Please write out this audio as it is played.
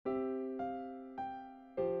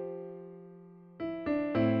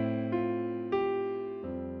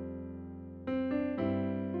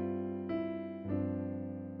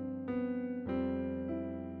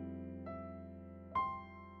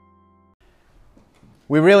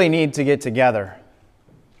We really need to get together.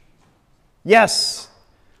 Yes,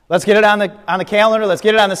 let's get it on the calendar, let's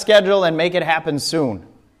get it on the schedule and make it happen soon.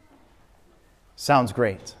 Sounds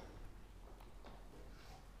great.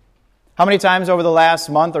 How many times over the last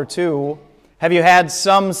month or two have you had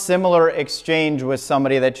some similar exchange with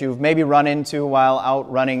somebody that you've maybe run into while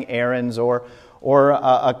out running errands, or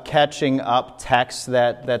a catching up text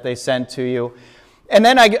that they sent to you? And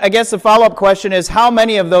then I guess the follow-up question is, how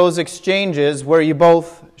many of those exchanges where you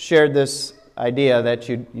both shared this idea that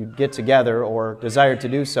you'd get together or desired to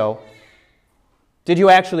do so, did you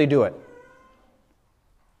actually do it?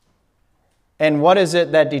 And what is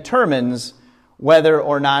it that determines whether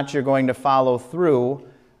or not you're going to follow through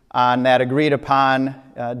on that agreed upon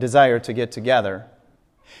desire to get together?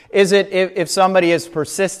 Is it if somebody is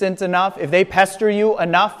persistent enough, if they pester you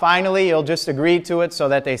enough, finally you'll just agree to it so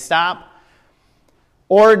that they stop?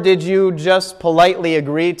 Or did you just politely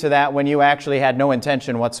agree to that when you actually had no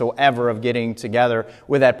intention whatsoever of getting together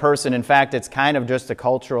with that person? In fact, it's kind of just a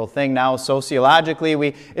cultural thing now.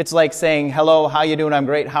 Sociologically, it's like saying, hello, how you doing? I'm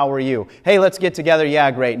great. How are you? Hey, let's get together.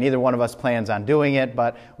 Yeah, great. Neither one of us plans on doing it,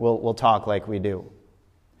 but we'll talk like we do.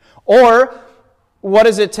 Or what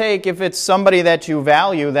does it take if it's somebody that you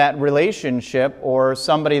value, that relationship, or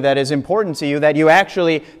somebody that is important to you, that you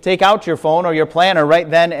actually take out your phone or your planner right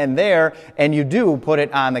then and there, and you do put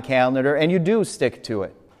it on the calendar, and you do stick to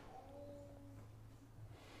it?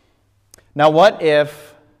 Now, what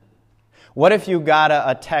if you got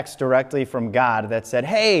a text directly from God that said,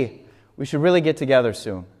 hey, we should really get together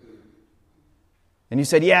soon? And you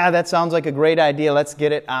said, yeah, that sounds like a great idea. Let's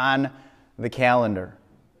get it on the calendar.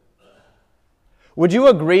 Would you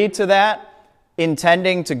agree to that,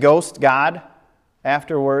 intending to ghost God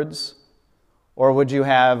afterwards? Or would you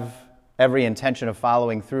have every intention of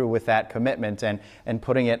following through with that commitment and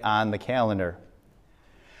putting it on the calendar?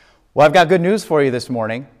 Well, I've got good news for you this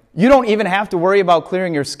morning. You don't even have to worry about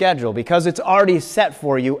clearing your schedule, because it's already set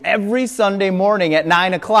for you. Every Sunday morning at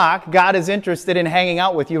 9 o'clock, God is interested in hanging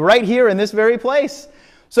out with you right here in this very place.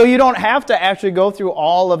 So you don't have to actually go through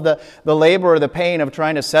all of the labor or the pain of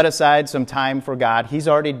trying to set aside some time for God. He's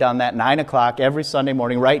already done that, 9 o'clock every Sunday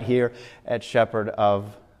morning right here at Shepherd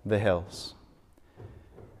of the Hills.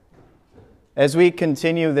 As we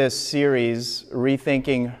continue this series,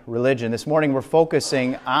 Rethinking Religion, this morning we're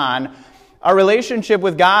focusing on our relationship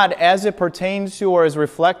with God as it pertains to or is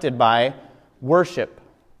reflected by worship,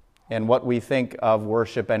 and what we think of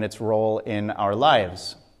worship and its role in our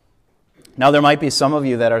lives. Now, there might be some of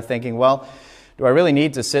you that are thinking, well, do I really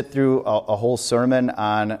need to sit through a whole sermon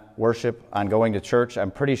on worship, on going to church?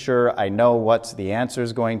 I'm pretty sure I know what the answer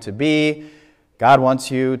is going to be. God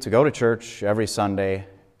wants you to go to church every Sunday.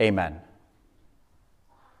 Amen.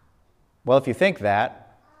 Well, if you think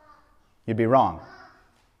that, you'd be wrong.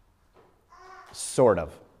 Sort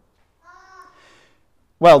of.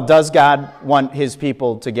 Well, does God want His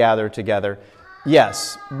people to gather together?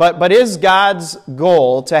 Yes, but is God's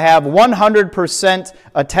goal to have 100%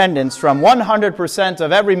 attendance from 100%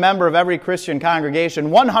 of every member of every Christian congregation,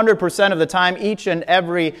 100% of the time, each and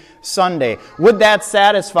every Sunday? Would that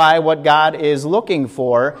satisfy what God is looking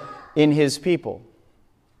for in His people?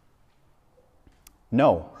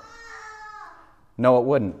 No. No, it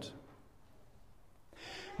wouldn't.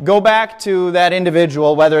 Go back to that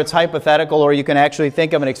individual, whether it's hypothetical or you can actually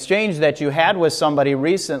think of an exchange that you had with somebody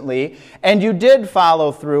recently, and you did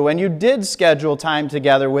follow through and you did schedule time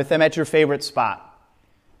together with them at your favorite spot.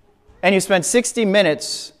 And you spent 60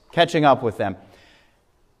 minutes catching up with them.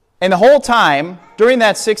 And the whole time, during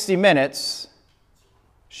that 60 minutes,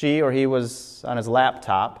 she or he was on his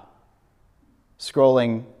laptop,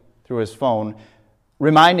 scrolling through his phone,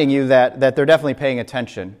 reminding you that they're definitely paying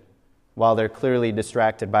attention, while they're clearly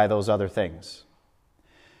distracted by those other things.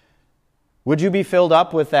 Would you be filled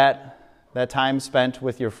up with that time spent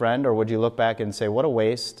with your friend, or would you look back and say, what a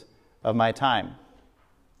waste of my time?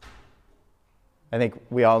 I think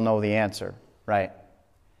we all know the answer, right?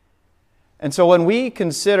 And so when we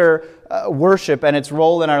consider worship and its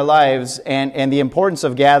role in our lives and the importance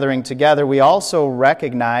of gathering together, we also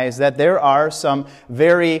recognize that there are some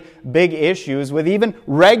very big issues with even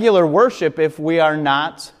regular worship if we are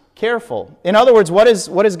not careful. In other words, what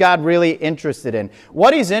is God really interested in?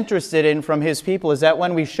 What He's interested in from His people is that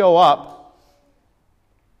when we show up,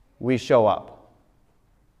 we show up.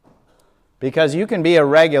 Because you can be a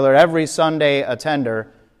regular every Sunday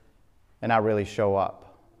attender and not really show up.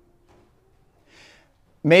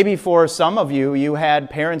 Maybe for some of you, you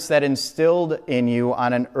had parents that instilled in you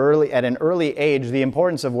at an early age the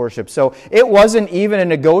importance of worship. So it wasn't even a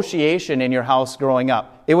negotiation in your house growing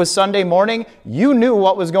up. It was Sunday morning. You knew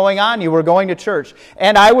what was going on. You were going to church.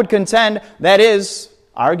 And I would contend that is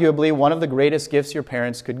arguably one of the greatest gifts your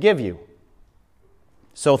parents could give you.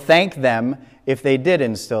 So thank them if they did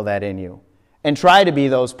instill that in you. And try to be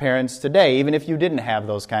those parents today, even if you didn't have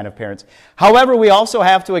those kind of parents. However, we also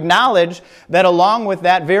have to acknowledge that along with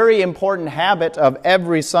that very important habit of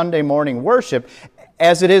every Sunday morning worship,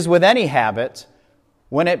 as it is with any habit,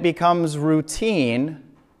 when it becomes routine,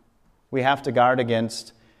 we have to guard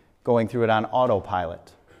against going through it on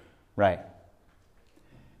autopilot. Right.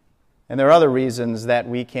 And there are other reasons that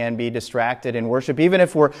we can be distracted in worship, even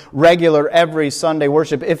if we're regular every Sunday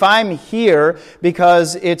worship. If I'm here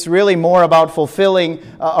because it's really more about fulfilling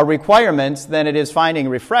a requirement than it is finding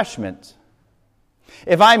refreshment.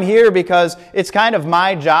 If I'm here because it's kind of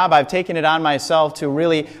my job, I've taken it on myself to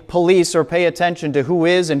really police or pay attention to who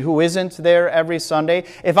is and who isn't there every Sunday.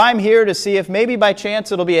 If I'm here to see if maybe by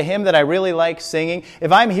chance it'll be a hymn that I really like singing.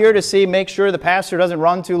 If I'm here to make sure the pastor doesn't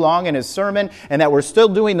run too long in his sermon and that we're still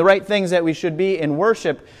doing the right things that we should be in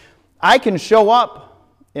worship, I can show up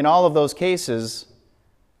in all of those cases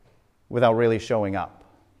without really showing up.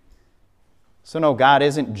 So no, God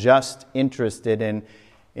isn't just interested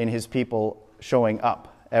in His people showing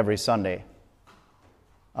up every Sunday,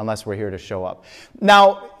 unless we're here to show up.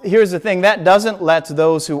 Now, here's the thing. That doesn't let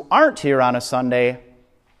those who aren't here on a Sunday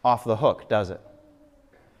off the hook, does it?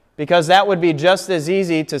 Because that would be just as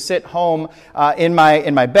easy to sit home in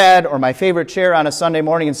my bed or my favorite chair on a Sunday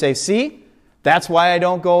morning and say, see, that's why I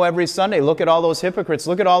don't go every Sunday. Look at all those hypocrites.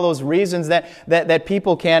 Look at all those reasons that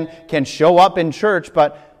people can show up in church,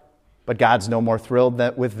 but God's no more thrilled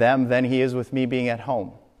with them than He is with me being at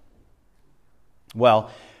home.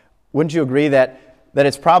 Well, wouldn't you agree that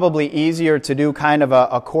it's probably easier to do kind of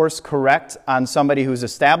a course correct on somebody who's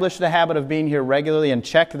established the habit of being here regularly and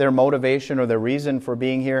check their motivation or their reason for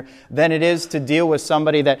being here than it is to deal with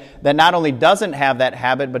somebody that not only doesn't have that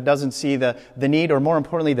habit but doesn't see the need or, more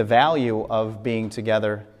importantly, the value of being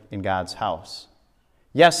together in God's house?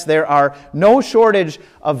 Yes, there are no shortage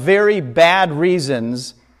of very bad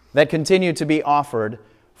reasons that continue to be offered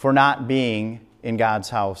for not being in God's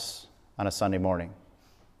house on a Sunday morning.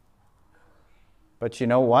 But you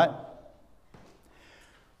know what?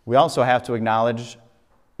 We also have to acknowledge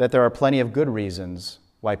that there are plenty of good reasons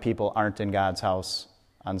why people aren't in God's house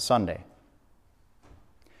on Sunday.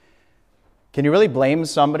 Can you really blame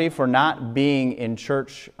somebody for not being in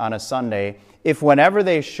church on a Sunday if whenever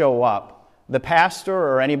they show up, the pastor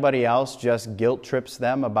or anybody else just guilt trips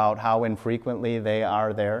them about how infrequently they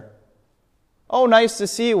are there? Oh, nice to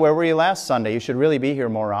see you. Where were you last Sunday? You should really be here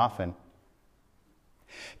more often.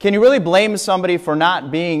 Can you really blame somebody for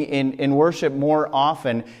not being in worship more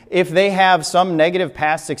often if they have some negative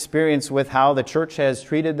past experience with how the church has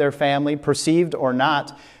treated their family, perceived or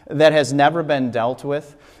not, that has never been dealt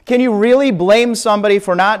with? Can you really blame somebody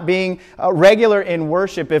for not being regular in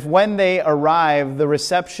worship if when they arrive the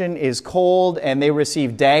reception is cold and they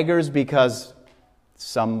receive daggers because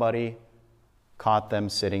somebody caught them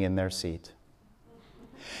sitting in their seat?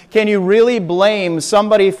 Can you really blame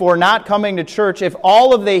somebody for not coming to church if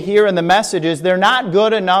all of they hear in the message is they're not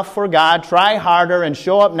good enough for God, try harder and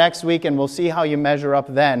show up next week and we'll see how you measure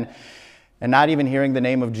up then, and not even hearing the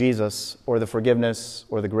name of Jesus or the forgiveness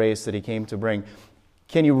or the grace that He came to bring?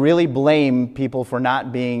 Can you really blame people for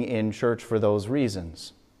not being in church for those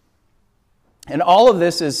reasons? And all of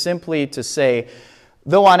this is simply to say,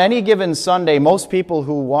 though on any given Sunday, most people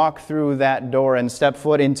who walk through that door and step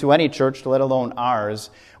foot into any church, let alone ours,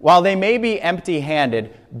 while they may be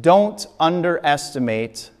empty-handed, don't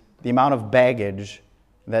underestimate the amount of baggage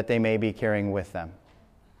that they may be carrying with them.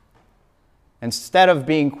 Instead of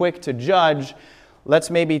being quick to judge, let's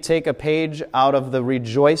maybe take a page out of the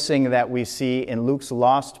rejoicing that we see in Luke's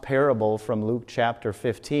lost parable from Luke chapter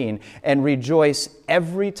 15 and rejoice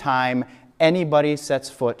every time anybody sets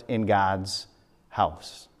foot in God's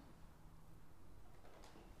house.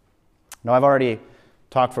 Now, I've already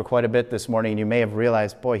talked for quite a bit this morning, and you may have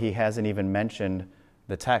realized, boy, he hasn't even mentioned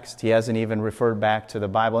the text. He hasn't even referred back to the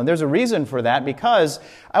Bible. And there's a reason for that, because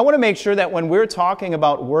I want to make sure that when we're talking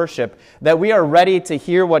about worship, that we are ready to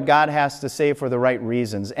hear what God has to say for the right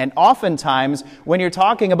reasons. And oftentimes, when you're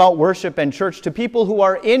talking about worship and church to people who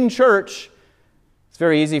are in church, it's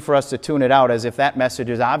very easy for us to tune it out as if that message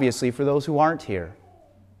is obviously for those who aren't here.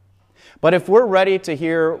 But if we're ready to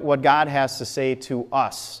hear what God has to say to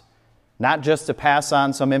us, not just to pass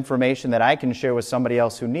on some information that I can share with somebody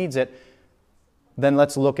else who needs it, then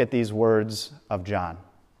let's look at these words of John.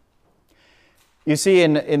 You see,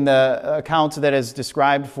 in the account that is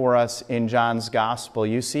described for us in John's Gospel,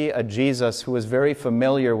 you see a Jesus who is very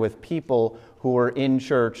familiar with people who were in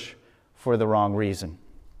church for the wrong reason.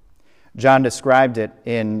 John described it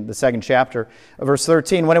in the 2nd chapter, verse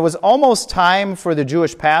 13. When it was almost time for the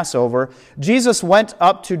Jewish Passover, Jesus went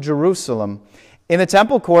up to Jerusalem. In the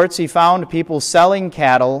temple courts, he found people selling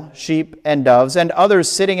cattle, sheep, and doves, and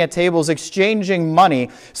others sitting at tables exchanging money.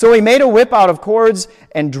 So he made a whip out of cords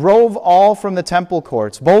and drove all from the temple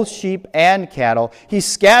courts, both sheep and cattle. He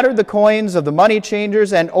scattered the coins of the money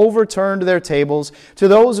changers and overturned their tables. To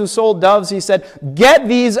those who sold doves, he said, "Get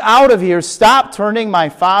these out of here. Stop turning my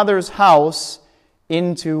Father's house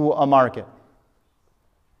into a market."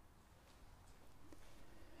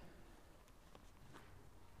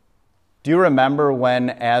 Do you remember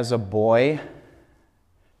when, as a boy,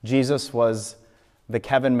 Jesus was the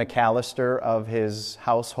Kevin McAllister of his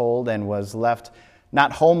household and was left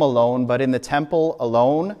not home alone, but in the temple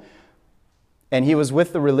alone? And he was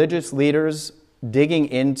with the religious leaders digging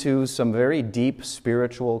into some very deep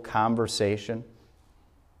spiritual conversation.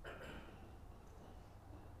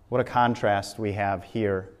 What a contrast we have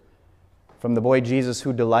here from the boy Jesus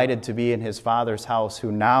who delighted to be in his Father's house,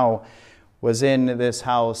 who now was in this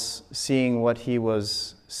house seeing what he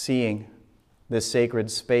was seeing, this sacred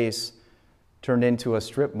space turned into a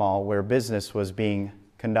strip mall where business was being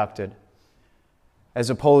conducted, as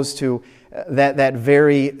opposed to that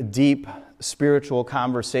very deep spiritual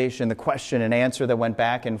conversation, the question and answer that went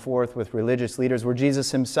back and forth with religious leaders, where Jesus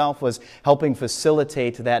himself was helping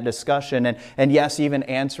facilitate that discussion and yes, even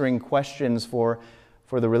answering questions for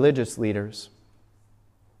the religious leaders.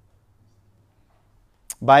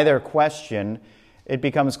 By their question, it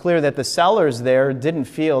becomes clear that the sellers there didn't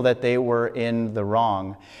feel that they were in the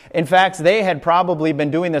wrong. In fact, they had probably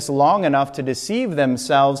been doing this long enough to deceive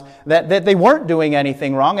themselves that they weren't doing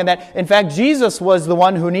anything wrong, and that, in fact, Jesus was the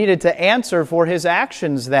one who needed to answer for his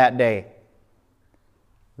actions that day.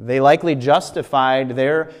 They likely justified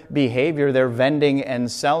their behavior, their vending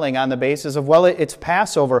and selling, on the basis of, well, it's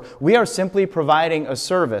Passover. We are simply providing a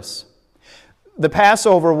service. The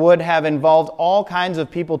Passover would have involved all kinds of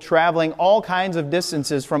people traveling all kinds of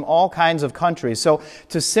distances from all kinds of countries. So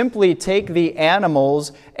to simply take the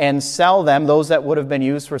animals and sell them, those that would have been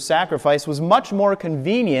used for sacrifice, was much more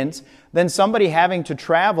convenient than somebody having to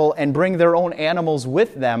travel and bring their own animals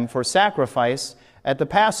with them for sacrifice at the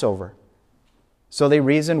Passover. So they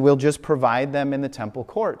reasoned, we'll just provide them in the temple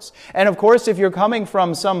courts. And of course, if you're coming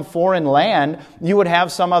from some foreign land, you would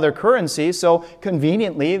have some other currency. So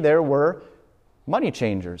conveniently, there were money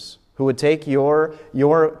changers who would take your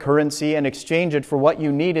currency and exchange it for what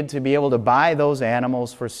you needed to be able to buy those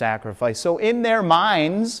animals for sacrifice. So in their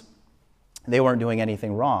minds, they weren't doing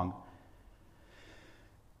anything wrong.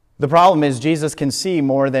 The problem is Jesus can see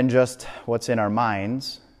more than just what's in our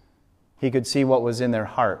minds. He could see what was in their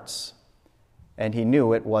hearts, and he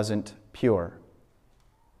knew it wasn't pure.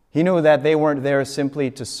 He knew that they weren't there simply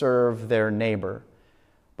to serve their neighbor,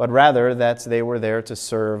 but rather that they were there to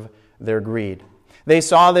serve their greed. They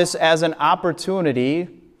saw this as an opportunity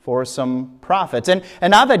for some profits. And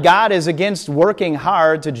not that God is against working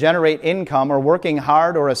hard to generate income or working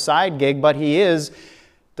hard or a side gig, but he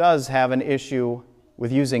does have an issue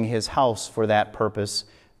with using his house for that purpose,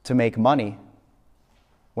 to make money,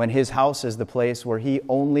 when his house is the place where he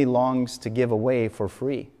only longs to give away for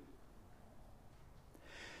free.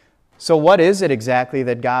 So what is it exactly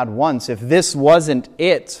that God wants if this wasn't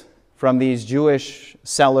it from these Jewish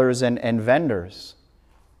sellers and vendors?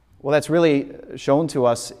 Well, that's really shown to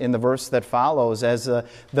us in the verse that follows, as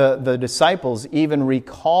the disciples even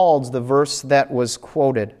recalled the verse that was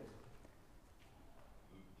quoted.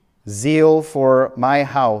 Zeal for my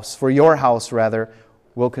house, for your house rather,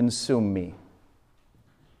 will consume me.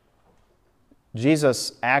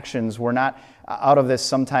 Jesus' actions were not out of this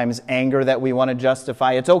sometimes anger that we want to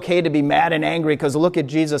justify. It's okay to be mad and angry because look at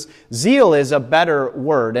Jesus. Zeal is a better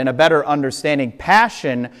word and a better understanding.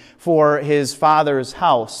 Passion for his Father's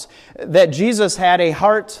house. That Jesus had a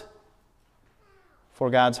heart for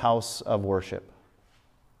God's house of worship.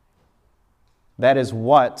 That is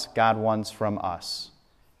what God wants from us.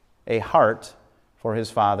 A heart for his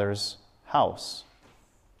Father's house.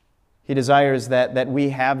 He desires that we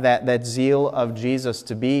have that zeal of Jesus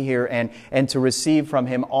to be here and to receive from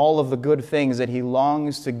him all of the good things that he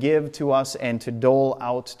longs to give to us and to dole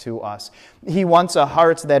out to us. He wants a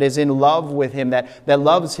heart that is in love with him, that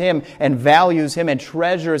loves him and values him and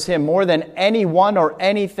treasures him more than anyone or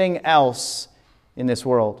anything else in this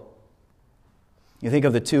world. You think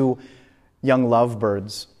of the two young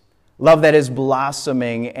lovebirds. Love that is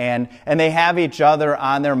blossoming, and they have each other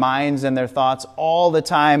on their minds and their thoughts all the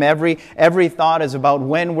time. Every thought is about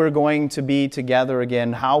when we're going to be together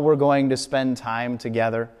again, how we're going to spend time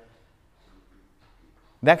together.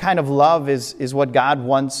 That kind of love is what God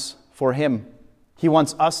wants for him. He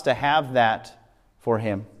wants us to have that for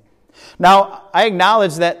Him. Now, I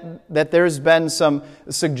acknowledge that there's been some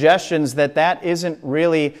suggestions that isn't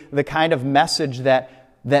really the kind of message that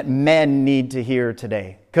men need to hear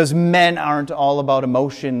today. Because men aren't all about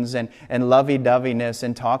emotions and lovey-doveyness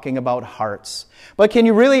and talking about hearts. But can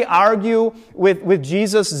you really argue with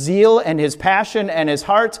Jesus' zeal and His passion and His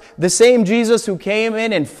heart? The same Jesus who came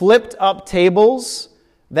in and flipped up tables?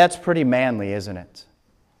 That's pretty manly, isn't it?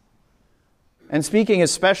 And speaking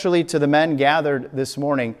especially to the men gathered this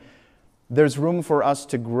morning, there's room for us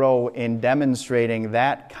to grow in demonstrating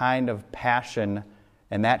that kind of passion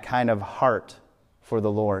and that kind of heart for the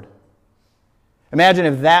Lord. Imagine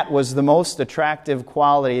if that was the most attractive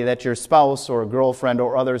quality that your spouse or girlfriend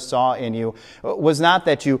or others saw in you. It was not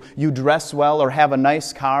that you dress well or have a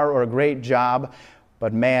nice car or a great job,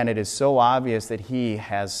 but man, it is so obvious that he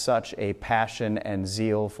has such a passion and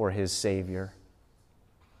zeal for his Savior.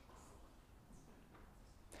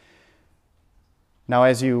 Now,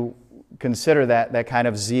 as you consider that kind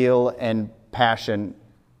of zeal and passion,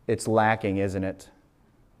 it's lacking, isn't it?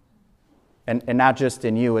 And not just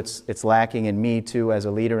in you, it's lacking in me too as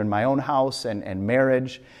a leader in my own house and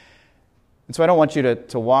marriage. And so I don't want you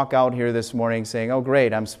to walk out here this morning saying, oh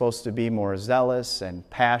great, I'm supposed to be more zealous and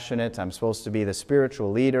passionate. I'm supposed to be the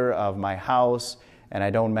spiritual leader of my house, and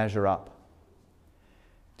I don't measure up.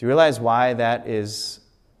 Do you realize why that is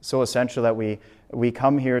so essential, that we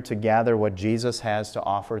come here to gather what Jesus has to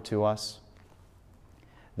offer to us?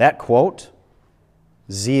 That quote,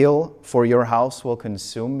 "Zeal for your house will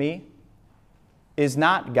consume me," is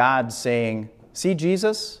not God saying, see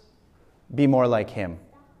Jesus, be more like Him.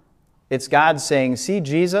 It's God saying, see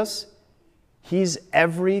Jesus, He's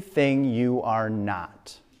everything you are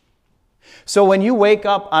not. So when you wake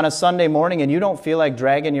up on a Sunday morning and you don't feel like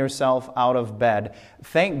dragging yourself out of bed,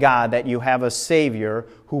 thank God that you have a Savior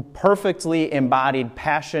who perfectly embodied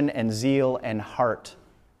passion and zeal and heart.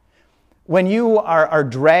 When you are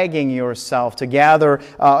dragging yourself to gather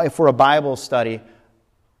for a Bible study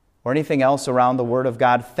or anything else around the Word of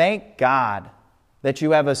God, thank God that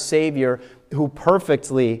you have a Savior who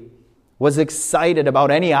perfectly was excited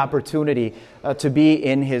about any opportunity to be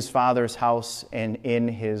in His Father's house and in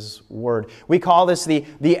His Word. We call this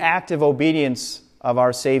the active obedience of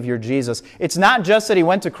our Savior Jesus. It's not just that He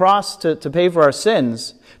went to cross to pay for our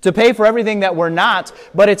sins, to pay for everything that we're not,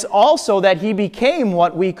 but it's also that He became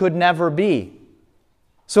what we could never be.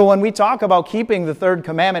 So when we talk about keeping the third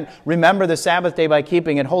commandment, remember the Sabbath day by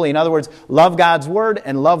keeping it holy. In other words, love God's Word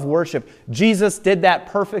and love worship. Jesus did that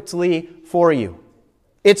perfectly for you.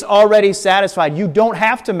 It's already satisfied. You don't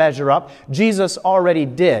have to measure up. Jesus already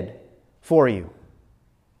did for you.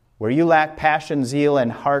 Where you lack passion, zeal,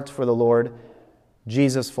 and heart for the Lord,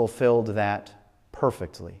 Jesus fulfilled that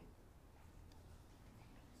perfectly.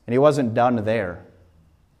 And He wasn't done there,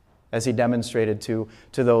 as He demonstrated to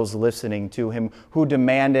those listening to Him who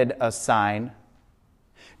demanded a sign.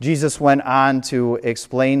 Jesus went on to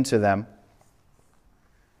explain to them,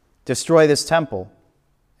 destroy this temple,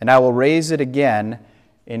 and I will raise it again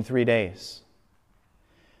in 3 days.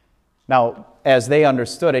 Now, as they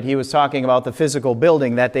understood it, He was talking about the physical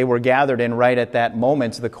building that they were gathered in right at that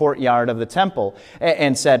moment, the courtyard of the temple,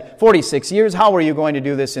 and said, 46 years, how are you going to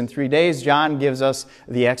do this in 3 days? John gives us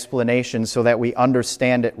the explanation so that we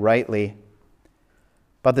understand it rightly.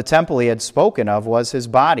 But the temple He had spoken of was His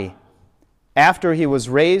body. After He was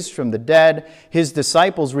raised from the dead, His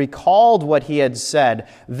disciples recalled what He had said.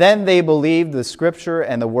 Then they believed the Scripture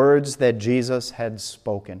and the words that Jesus had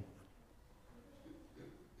spoken.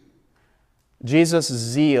 Jesus'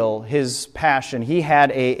 zeal, His passion, He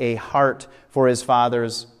had a heart for His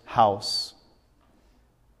Father's house.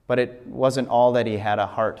 But it wasn't all that He had a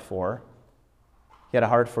heart for. He had a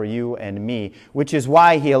heart for you and me, which is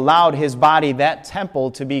why He allowed His body, that temple,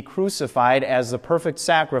 to be crucified as the perfect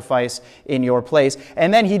sacrifice in your place.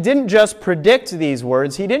 And then He didn't just predict these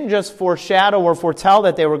words. He didn't just foreshadow or foretell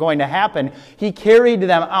that they were going to happen. He carried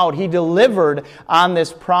them out. He delivered on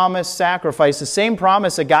this promised sacrifice, the same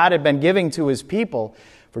promise that God had been giving to His people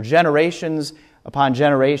for generations upon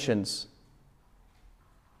generations.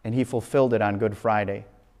 And He fulfilled it on Good Friday.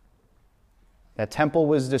 That temple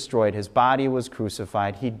was destroyed. His body was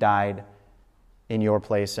crucified. He died in your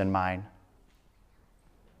place and mine.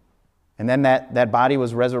 And then that body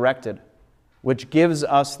was resurrected, which gives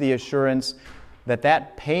us the assurance that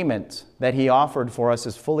that payment that He offered for us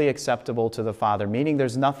is fully acceptable to the Father, meaning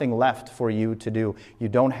there's nothing left for you to do. You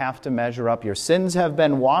don't have to measure up. Your sins have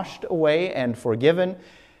been washed away and forgiven,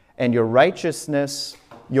 and your righteousness,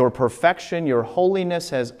 your perfection, your holiness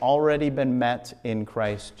has already been met in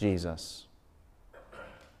Christ Jesus.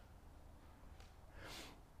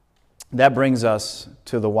 that brings us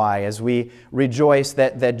to the why. As we rejoice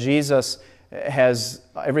that Jesus has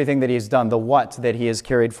everything that He's done, the what that He has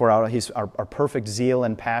carried for out. He's our perfect zeal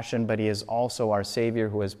and passion, but He is also our Savior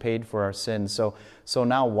who has paid for our sins. So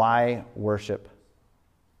now why worship?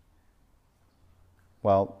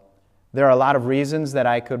 Well, there are a lot of reasons that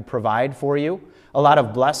I could provide for you, a lot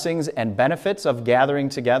of blessings and benefits of gathering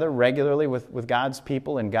together regularly with God's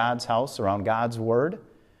people in God's house around God's Word.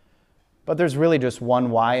 But there's really just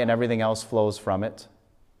one why, and everything else flows from it.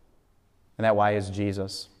 And that why is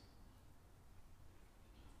Jesus.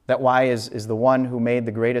 That why is the one who made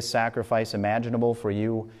the greatest sacrifice imaginable for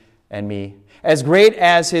you and me. As great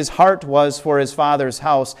as His heart was for His Father's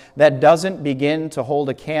house, that doesn't begin to hold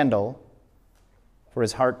a candle for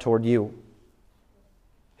His heart toward you.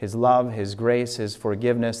 His love, His grace, His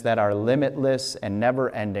forgiveness that are limitless and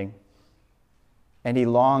never-ending. And He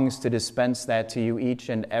longs to dispense that to you each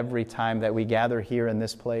and every time that we gather here in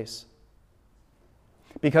this place.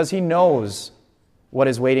 Because He knows what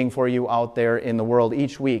is waiting for you out there in the world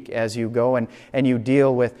each week as you go and you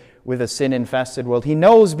deal with a sin-infested world. He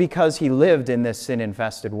knows because He lived in this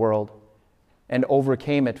sin-infested world and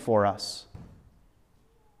overcame it for us.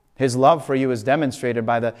 His love for you is demonstrated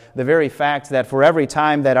by the very fact that for every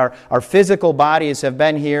time that our physical bodies have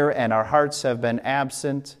been here and our hearts have been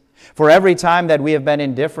absent, for every time that we have been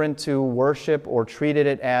indifferent to worship or treated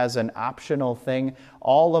it as an optional thing,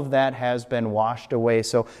 all of that has been washed away.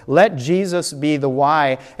 So let Jesus be the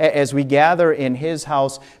why as we gather in His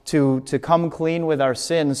house to come clean with our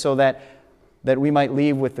sins so that we might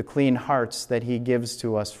leave with the clean hearts that He gives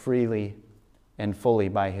to us freely and fully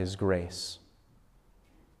by His grace.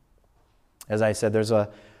 As I said, there's a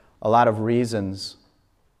lot of reasons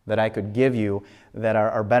that I could give you that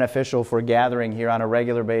are beneficial for gathering here on a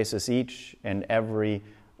regular basis each and every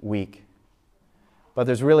week. But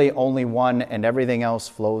there's really only one, and everything else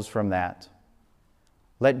flows from that.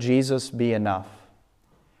 Let Jesus be enough,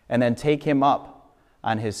 and then take Him up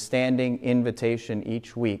on His standing invitation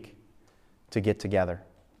each week to get together.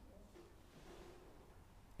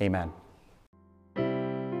 Amen.